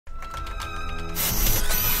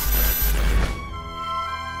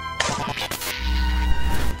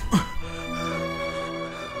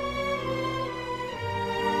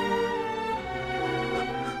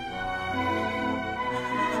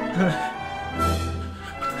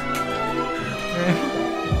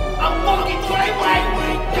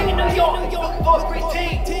I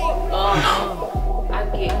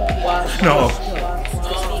get washed. No.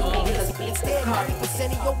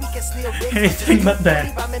 Anything but that.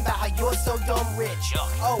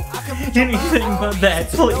 Anything but that,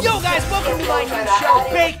 please. Yo guys, welcome to my new show,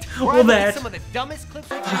 Baked. Well, that. Some of the dumbest clips.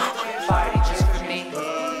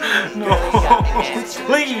 No,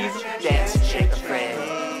 please.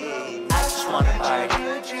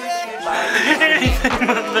 Anything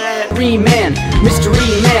but that. Man,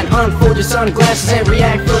 mystery man, unfold your sunglasses and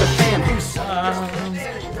react for the fam.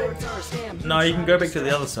 No, you can go back to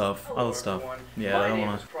the other stuff. Yeah, I don't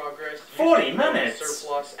wanna. 40 minutes!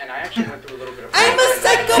 Surplus, and I actually went through a little bit of. I'm a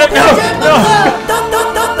psycho. Don't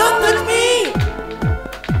touch me.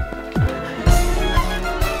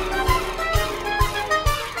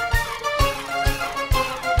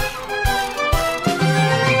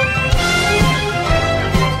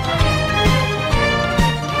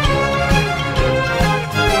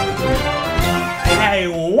 Hey,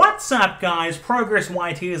 what's up, guys? Progress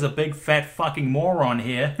White here is a big fat fucking moron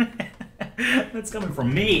here. That's coming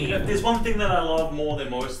from me. If there's one thing that I love more than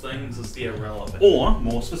most things, it's the irrelevant. Or,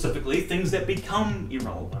 more specifically, things that become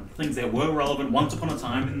irrelevant. Things that were relevant once upon a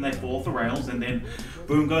time and they fall off the rails and then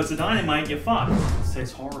boom goes the dynamite, you're fucked.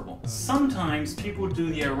 It's horrible. Sometimes people do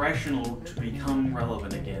the irrational to become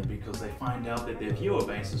relevant again because they find out that their viewer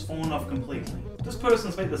base has fallen off completely. This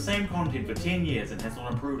person's made the same content for 10 years and has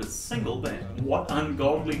not improved a single bit. What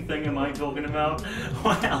ungodly thing am I talking about?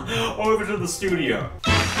 Well, over to the studio.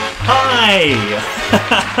 Hi!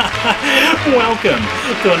 Welcome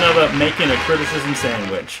to another Making a Criticism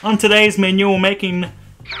Sandwich. On today's menu, we're making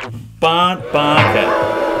Bart Barker.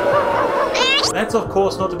 That's of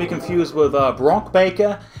course not to be confused with Brock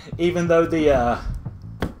Baker, even though the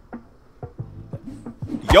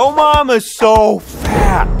Yo mama's so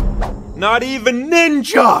fat! Not even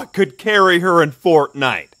Ninja could carry her in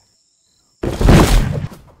Fortnite!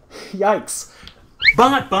 Yikes.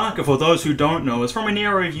 Bart Barker, for those who don't know, is from an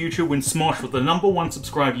era of YouTube when Smosh was the #1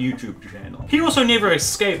 subscribed YouTube channel. He also never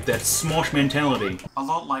escaped that Smosh mentality. A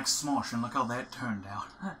lot like Smosh, and look how that turned out.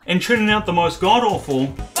 And churning out the most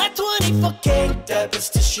god-awful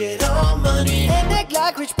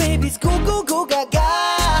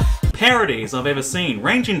parodies I've ever seen,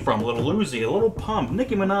 ranging from Little Uzi, Little Pump,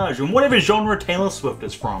 Nicki Minaj, and whatever genre Taylor Swift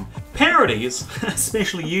is from. Parodies,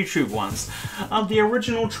 especially YouTube ones, are the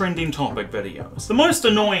original trending topic videos. The most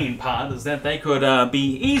annoying part is that they could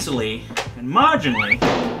be easily and marginally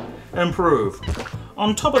improved.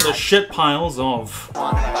 On top of the shit piles of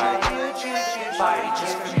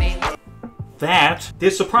that,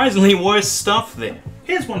 there's surprisingly worse stuff there.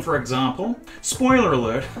 Here's one for example. Spoiler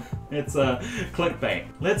alert, it's clickbait.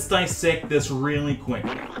 Let's dissect this really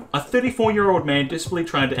quickly. A 34-year-old man desperately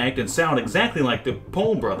tried to act and sound exactly like the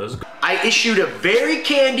Paul brothers. I issued a very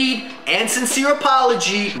candid and sincere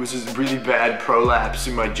apology. It was a really bad prolapse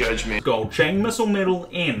in my judgment. Gold chain missile medal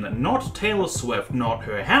in, not Taylor Swift, not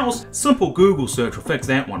her house. Simple Google search will fix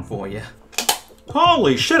that one for you.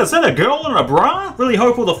 Holy shit, is that a girl in a bra? Really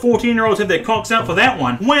hope all the 14-year-olds have their cocks out for that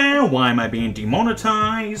one. Well, why am I being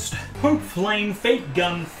demonetized? Hope flame, fake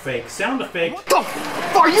gun, fake sound effect. What the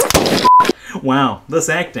f are you? Wow, this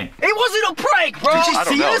acting. It wasn't a prank, bro. Did you I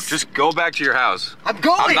don't see know, us? just go back to your house. I'm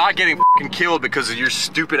going. I'm not getting f***ing killed because of your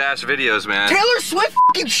stupid ass videos, man. Taylor Swift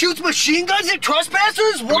f***ing shoots machine guns at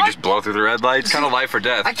trespassers? Can we What? just blow through the red lights? Kind of life or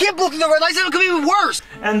death. I can't blow through the red lights, it'll come even worse.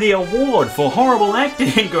 And the award for horrible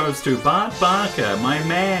acting goes to Bart Barker, my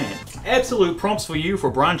man. Absolute props for you for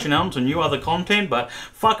branching out to new other content, but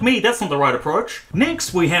fuck me, that's not the right approach.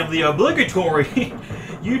 Next, we have the obligatory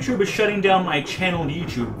YouTube is shutting down my channel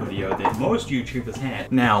YouTube video that most YouTubers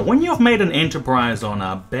had. Now, when you've made an enterprise on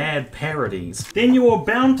bad parodies, then you are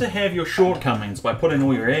bound to have your shortcomings by putting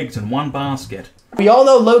all your eggs in one basket. We all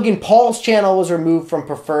know Logan Paul's channel was removed from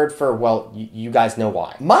Preferred for, well, you guys know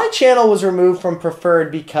why. My channel was removed from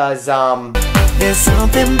Preferred because, there's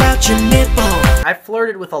something about your nipple. I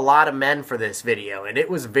flirted with a lot of men for this video, and it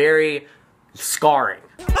was very scarring.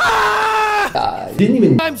 Didn't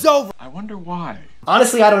even... Time's over. I wonder why.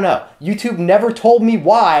 Honestly, I don't know. YouTube never told me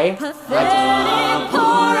why. Poor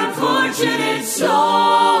unfortunate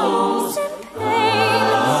souls.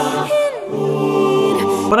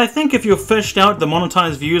 But I think if you fished out the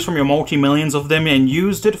monetized views from your multi-millions of them and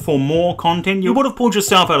used it for more content, you would have pulled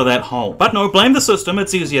yourself out of that hole. But no, blame the system,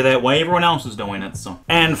 it's easier that way, everyone else is doing it, so.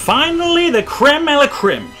 And finally, the creme a la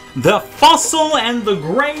creme. The fossil and the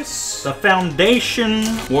grace, the foundation,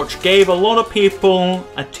 which gave a lot of people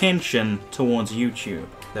attention towards YouTube.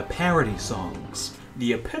 The parody songs.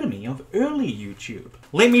 The epitome of early YouTube.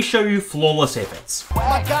 let me show you flawless efforts. Oh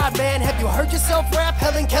my god, man, have you heard yourself rap?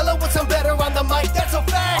 Helen Keller with some better on the mic, that's a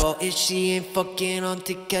fact. Well, if she ain't fucking on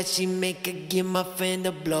TikTok, she make her give my friend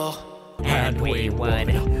a blow. And we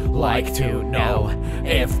would like to know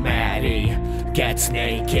if Maddie gets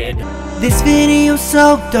naked. This video's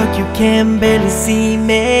so dark you can barely see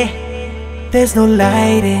me. There's no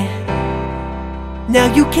lighting.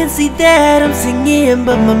 Now you can see that I'm singing,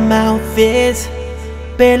 but my mouth is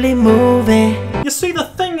barely moving. You see, the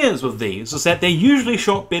thing is with these is that they're usually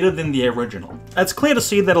shot better than the original. It's clear to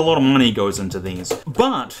see that a lot of money goes into these,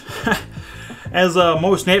 but as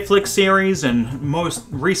most Netflix series and most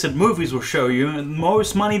recent movies will show you,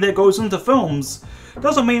 most money that goes into films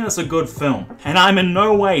doesn't mean it's a good film. And I'm in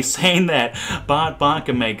no way saying that Bart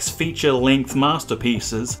Barker makes feature-length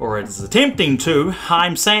masterpieces, or is attempting to.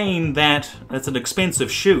 I'm saying that it's an expensive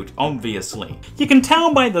shoot, obviously. You can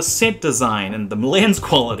tell by the set design and the lens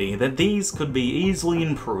quality that these could be easily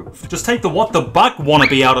improved. Just take the what the buck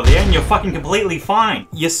wannabe out of there and you're fucking completely fine.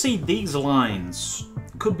 You see, these lines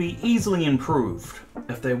could be easily improved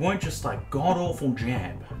if they weren't just a god-awful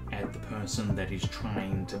jab at the person that he's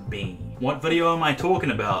trying to be. What video am I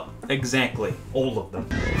talking about? Exactly, all of them.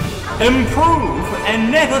 Improve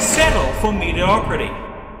and never settle for mediocrity.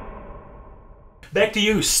 Back to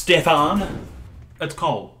you, Stefan. It's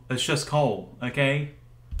Cole. It's just Cole, okay?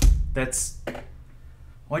 That's...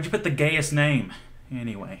 Why'd you put the gayest name?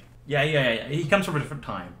 Anyway. Yeah. He comes from a different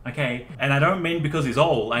time, okay? And I don't mean because he's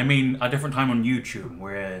old, I mean a different time on YouTube,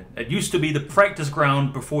 where it used to be the practice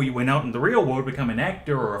ground before you went out in the real world, become an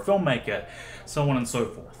actor or a filmmaker, so on and so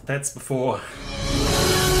forth. That's before...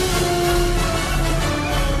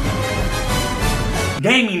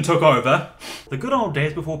 gaming took over. The good old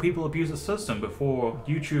days before people abused the system, before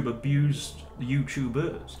YouTube abused the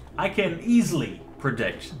YouTubers. I can easily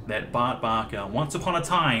predict that Bart Barker, once upon a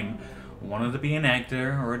time, wanted to be an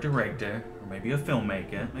actor or a director, or maybe a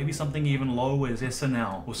filmmaker, maybe something even low as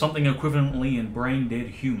SNL, or something equivalently in brain-dead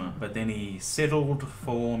humor, but then he settled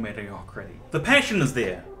for mediocrity. The passion is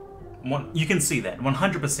there. You can see that,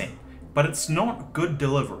 100%, but it's not good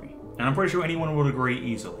delivery. And I'm pretty sure anyone would agree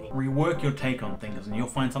easily. Rework your take on things and you'll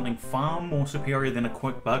find something far more superior than a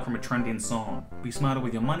quick buck from a trending song. Be smarter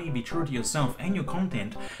with your money, be true to yourself and your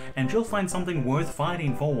content, and you'll find something worth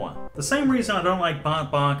fighting for. The same reason I don't like Bart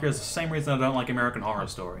Barker is the same reason I don't like American Horror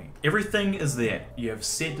Story. Everything is there. You have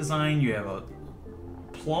set design, you have a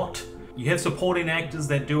plot, you have supporting actors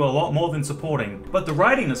that do a lot more than supporting, but the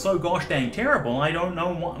writing is so gosh dang terrible, I don't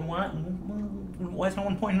know why is no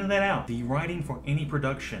one pointing that out? The writing for any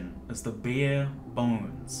production is the bare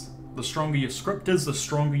bones. The stronger your script is, the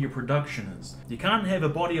stronger your production is. You can't have a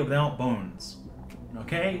body without bones.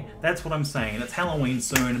 Okay? That's what I'm saying. It's Halloween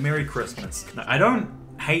soon. Merry Christmas. Now, I don't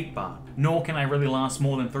hate Bart, nor can I really last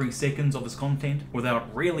more than 3 seconds of his content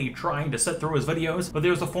without really trying to sit through his videos, but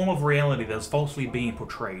there's a form of reality that is falsely being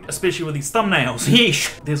portrayed, especially with these thumbnails.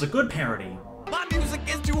 Yeesh! There's a good parody. My music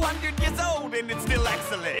is 200 years old and it's still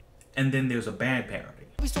excellent. And then there's a bad parody.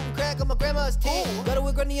 Oh.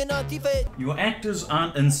 Your actors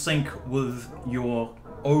aren't in sync with your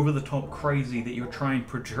over-the-top crazy that you're trying to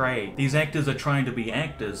portray. These actors are trying to be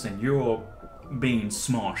actors and you're being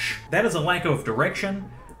smosh. That is a lack of direction,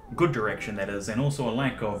 good direction that is, and also a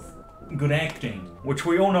lack of good acting, which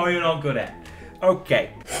we all know you're not good at.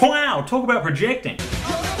 Okay. Wow, talk about projecting.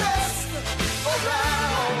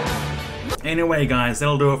 Anyway guys,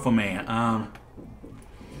 that'll do it for me.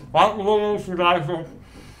 What should I say?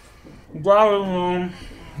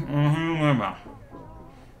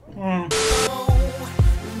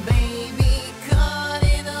 Baby, caught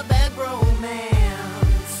in a bad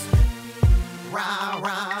romance. Rah,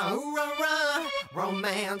 rah, ooh, rah, rah.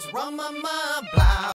 Romance, rum, blah.